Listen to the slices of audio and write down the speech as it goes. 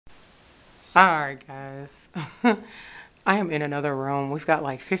Alright, guys. I am in another room. We've got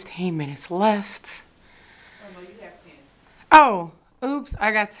like 15 minutes left. Oh no, you have 10. Oh, oops,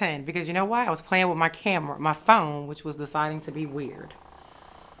 I got 10 because you know why? I was playing with my camera, my phone, which was deciding to be weird.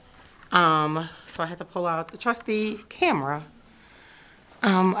 So I had to pull out the trusty camera.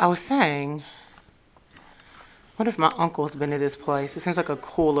 I was saying, what if my uncle's been to this place? It seems like a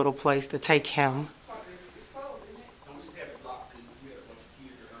cool little place to take him. It's cold,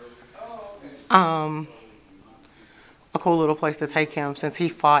 isn't it? Um, a cool little place to take him since he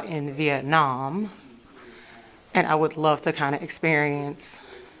fought in Vietnam. And I would love to kind of experience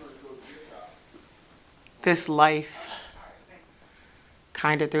this life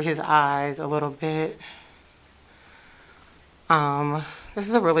kind of through his eyes a little bit. This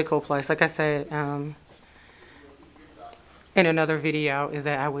is a really cool place. Like I said, in another video, is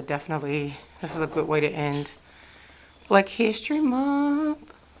that I would definitely, this is a good way to end Black History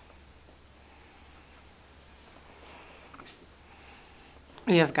Month.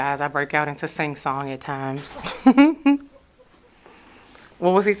 Yes, guys, I break out into sing song at times.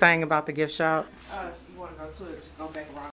 What was he saying about the gift shop? You want to go to it, just go back around